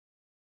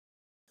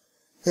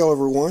Hello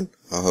everyone,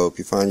 I hope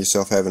you find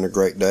yourself having a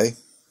great day.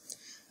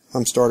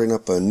 I'm starting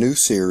up a new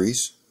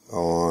series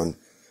on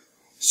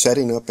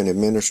setting up and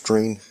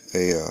administering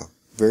a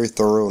very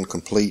thorough and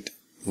complete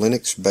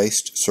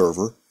Linux-based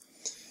server.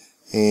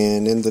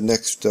 And in the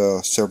next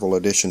several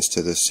additions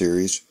to this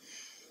series,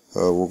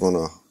 we're going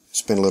to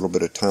spend a little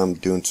bit of time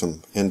doing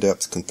some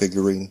in-depth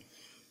configuring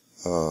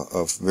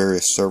of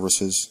various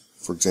services,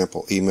 for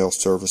example, email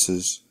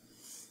services,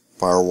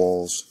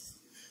 firewalls,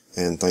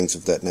 and things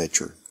of that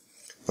nature.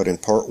 But in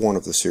part one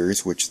of the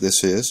series, which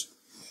this is,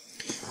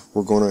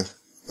 we're going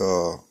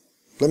to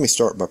let me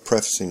start by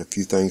prefacing a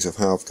few things of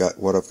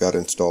what I've got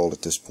installed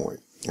at this point.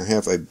 I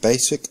have a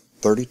basic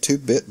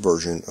 32-bit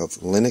version of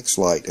Linux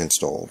Lite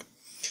installed.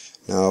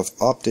 Now I've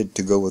opted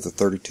to go with a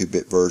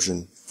 32-bit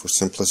version for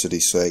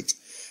simplicity's sake,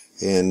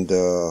 and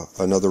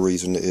another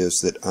reason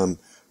is that I'm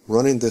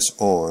running this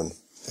on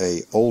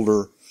a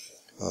older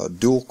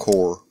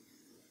dual-core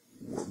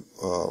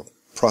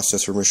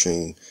processor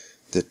machine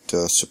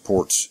that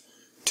supports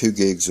 2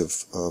 gigs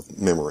of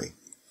memory.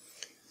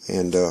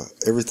 And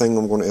everything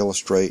I'm going to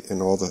illustrate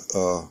in all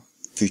the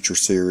future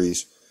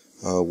series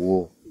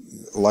will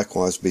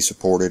likewise be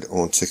supported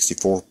on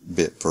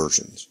 64-bit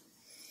versions.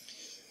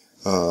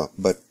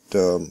 But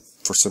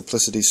for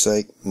simplicity's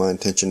sake, my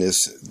intention is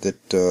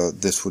that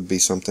this would be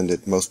something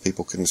that most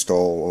people can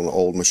install on an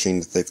old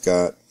machine that they've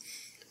got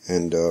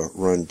and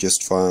run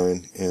just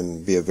fine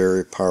and be a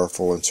very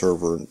powerful and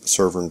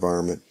server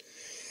environment.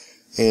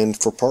 And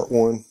for part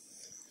one,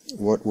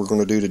 what we're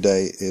going to do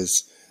today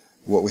is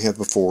what we have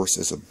before us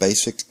is a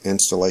basic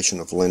installation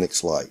of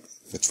Linux Lite.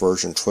 It's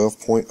version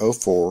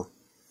 12.04,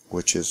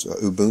 which is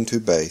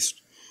Ubuntu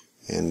based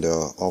and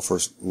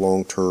offers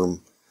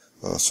long-term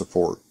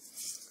support,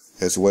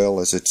 as well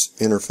as its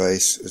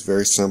interface is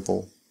very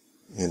simple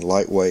and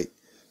lightweight.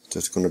 So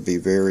it's going to be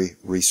very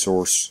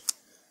resource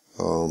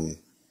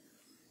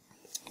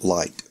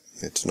light.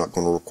 It's not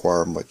going to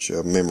require much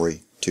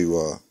memory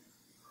to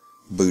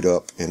boot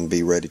up and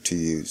be ready to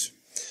use.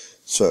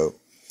 So,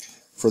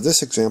 for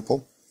this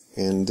example,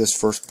 in this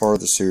first part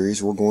of the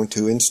series, we're going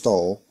to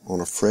install on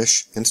a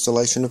fresh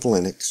installation of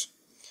Linux,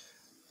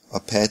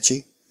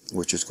 Apache,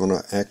 which is going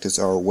to act as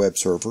our web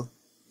server.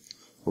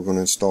 We're going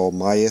to install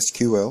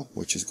mysql,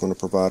 which is going to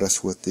provide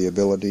us with the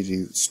ability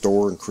to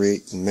store and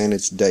create and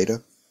manage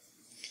data,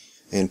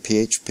 and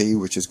PHP,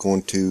 which is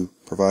going to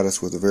provide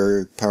us with a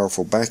very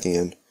powerful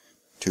backend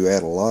to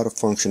add a lot of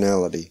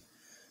functionality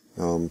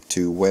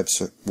to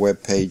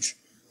web page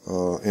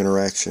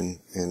interaction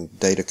and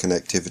data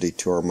connectivity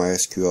to our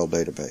MySQL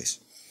database.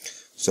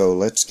 So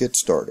let's get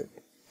started.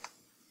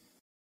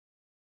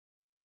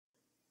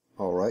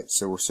 Alright,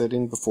 so we're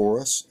sitting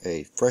before us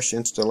a fresh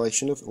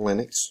installation of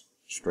Linux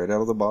straight out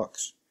of the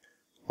box.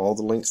 All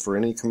the links for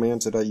any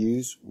commands that I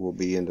use will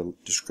be in the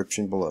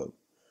description below.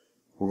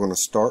 We're going to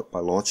start by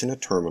launching a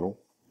terminal,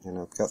 and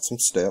I've got some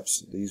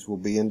steps. These will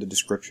be in the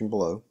description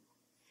below.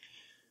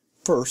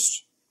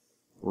 First,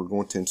 we're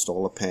going to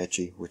install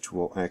Apache, which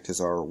will act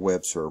as our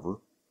web server.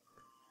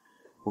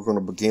 We're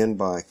going to begin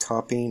by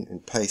copying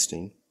and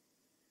pasting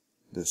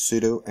the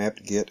sudo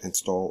apt-get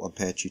install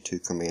Apache 2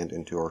 command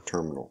into our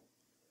terminal.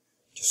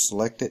 Just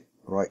select it,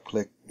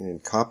 right-click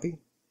and copy,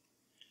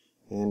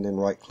 and then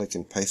right-click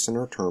and paste in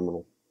our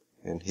terminal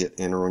and hit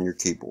enter on your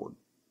keyboard.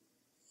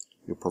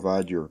 You'll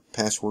provide your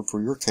password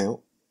for your account.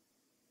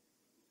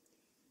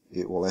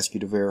 It will ask you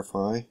to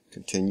verify,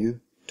 continue,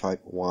 type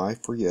Y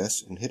for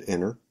yes, and hit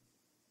enter.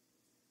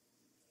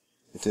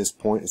 At this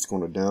point, it's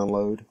going to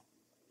download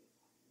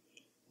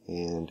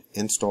and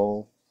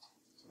install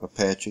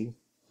Apache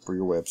for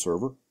your web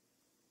server.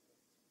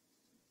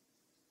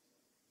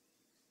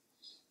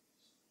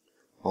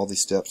 All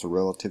these steps are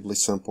relatively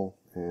simple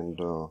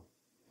and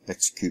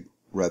execute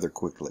rather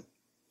quickly.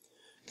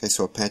 Okay,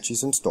 so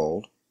Apache's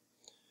installed.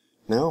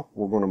 Now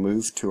we're going to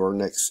move to our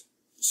next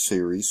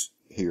series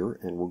here,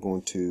 and we're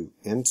going to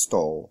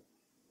install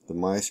the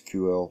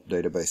MySQL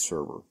database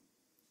server.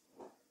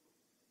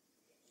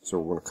 So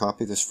we're going to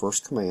copy this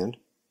first command,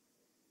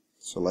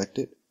 select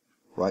it,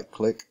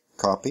 right-click,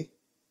 copy,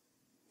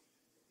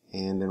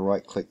 and then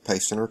right-click,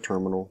 paste in our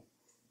terminal,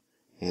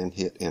 and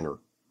hit enter.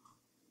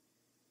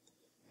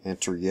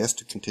 Enter yes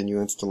to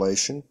continue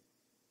installation.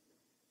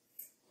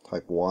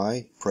 Type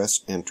Y,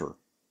 press enter.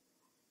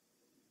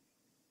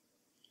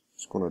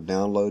 It's going to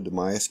download the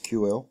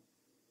MySQL,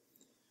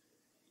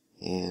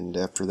 and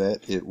after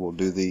that it will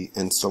do the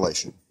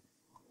installation.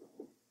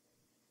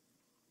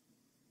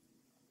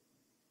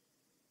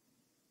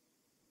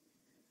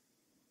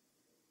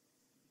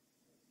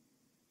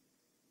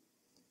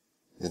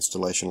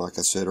 Installation, like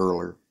I said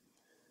earlier,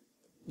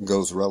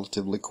 goes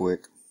relatively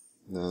quick.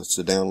 It's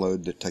a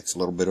download that takes a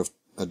little bit of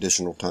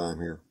additional time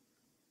here.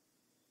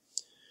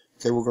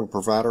 Okay, we're going to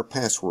provide our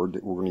password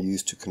that we're going to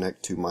use to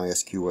connect to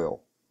MySQL.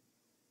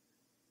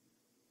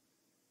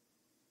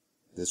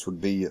 This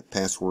would be a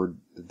password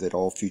that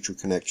all future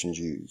connections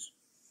use.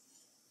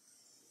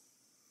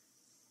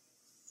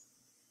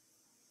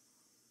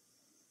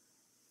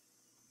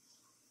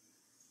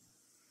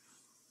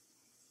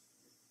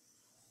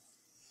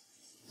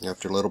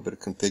 After a little bit of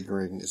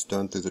configuring is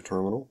done through the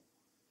terminal,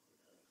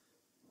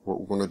 what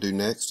we're going to do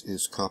next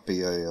is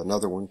copy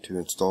another one to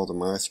install the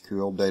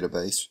MySQL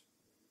database.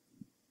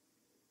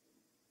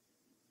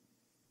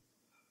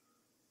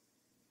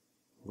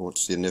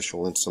 Once the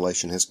initial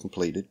installation has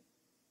completed.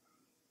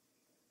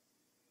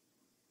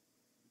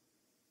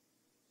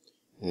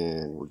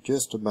 And we're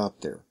just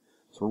about there.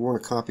 So we're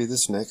going to copy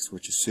this next,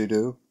 which is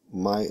sudo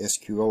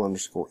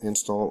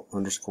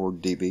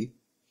mysql_install_db.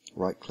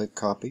 Right click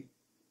copy.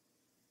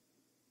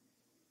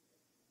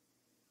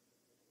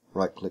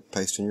 Right click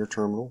paste in your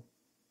terminal.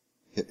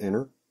 Hit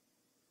enter.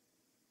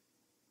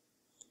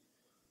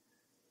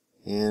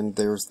 And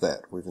there's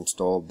that. We've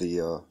installed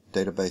the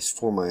database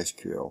for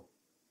MySQL.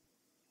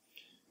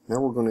 Now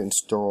we're going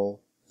to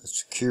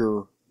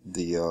secure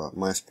the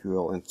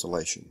MySQL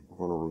installation. We're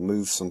going to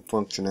remove some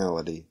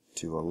functionality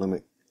to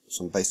limit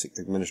some basic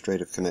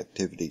administrative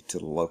connectivity to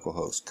the local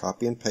host.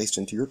 Copy and paste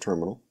into your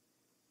terminal.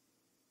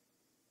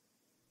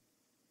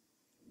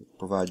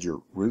 Provide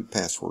your root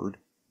password.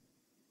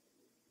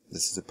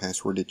 This is a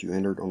password that you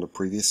entered on the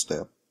previous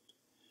step.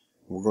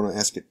 We're going to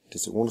ask it,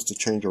 does it want us to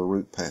change our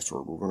root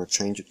password? We're going to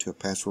change it to a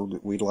password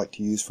that we'd like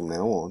to use from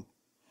now on.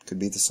 Could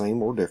be the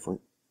same or different.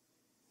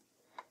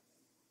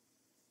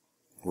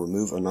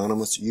 Remove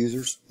anonymous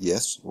users.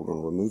 Yes, we're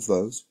going to remove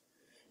those.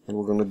 And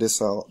we're going to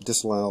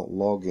disallow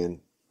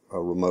login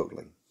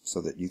remotely so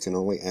that you can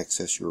only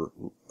access your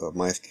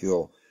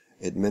MySQL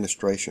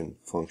administration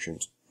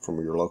functions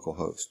from your local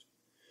host.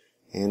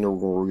 And we're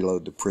going to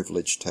reload the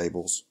privilege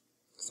tables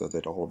so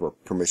that all of our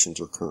permissions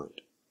are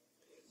current.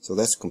 So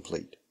that's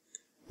complete.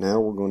 Now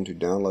we're going to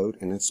download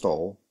and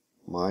install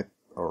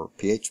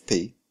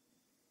PHP.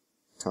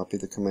 Copy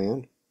the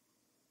command.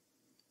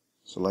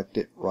 Select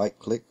it, right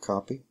click,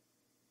 copy.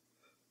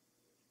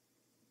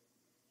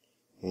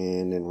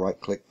 And then right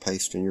click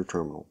paste in your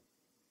terminal.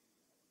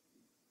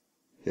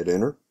 Hit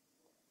enter.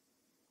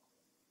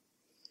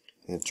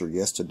 Answer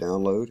yes to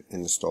download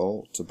and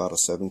install. It's about a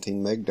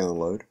 17 meg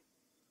download.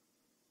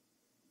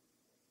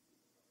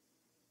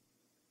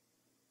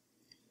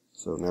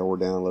 So now we're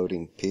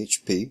downloading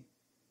PHP.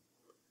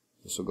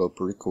 This will go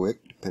pretty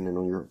quick depending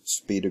on your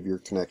speed of your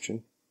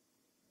connection.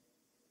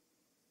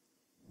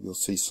 You'll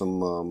see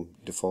some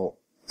default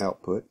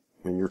output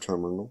in your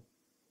terminal.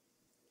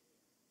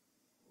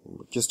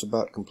 We're just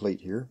about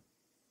complete here.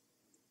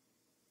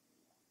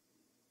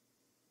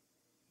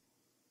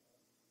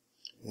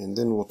 And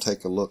then we'll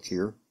take a look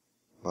here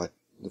by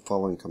the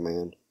following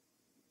command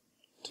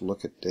to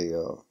look at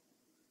a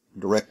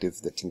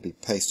directive that can be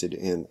pasted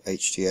in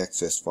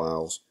htaccess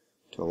files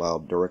to allow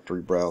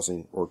directory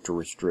browsing or to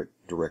restrict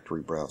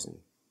directory browsing.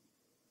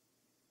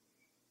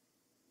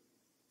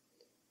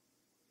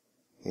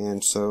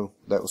 And so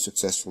that was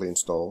successfully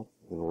installed,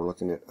 and we're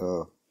looking at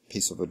a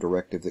piece of a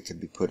directive that could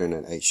be put in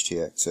an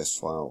htaccess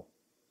file.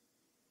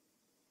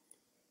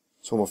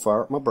 So I'm going to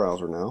fire up my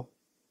browser now,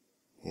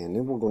 and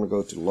then we're going to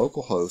go to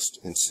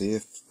localhost and see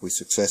if we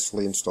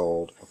successfully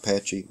installed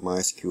Apache,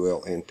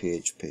 MySQL, and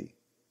PHP.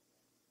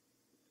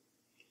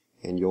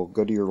 And you'll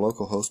go to your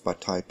localhost by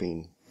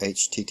typing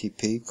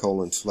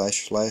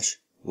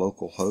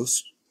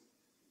http://localhost.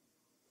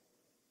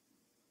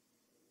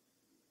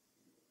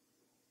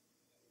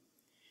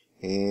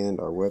 And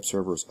our web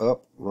server is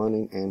up,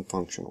 running, and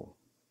functional.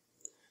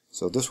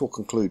 So this will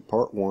conclude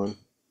part 1.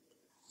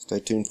 Stay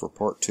tuned for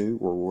part 2,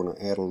 where we're going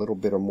to add a little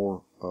bit of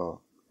more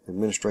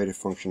administrative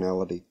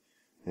functionality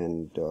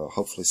and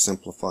hopefully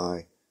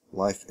simplify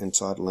life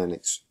inside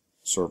Linux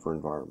server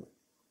environment.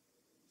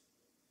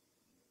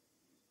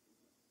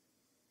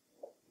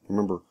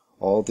 Remember,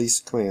 all these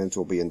commands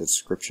will be in the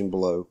description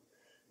below,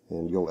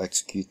 and you'll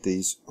execute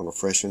these on a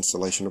fresh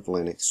installation of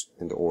Linux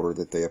in the order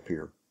that they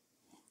appear.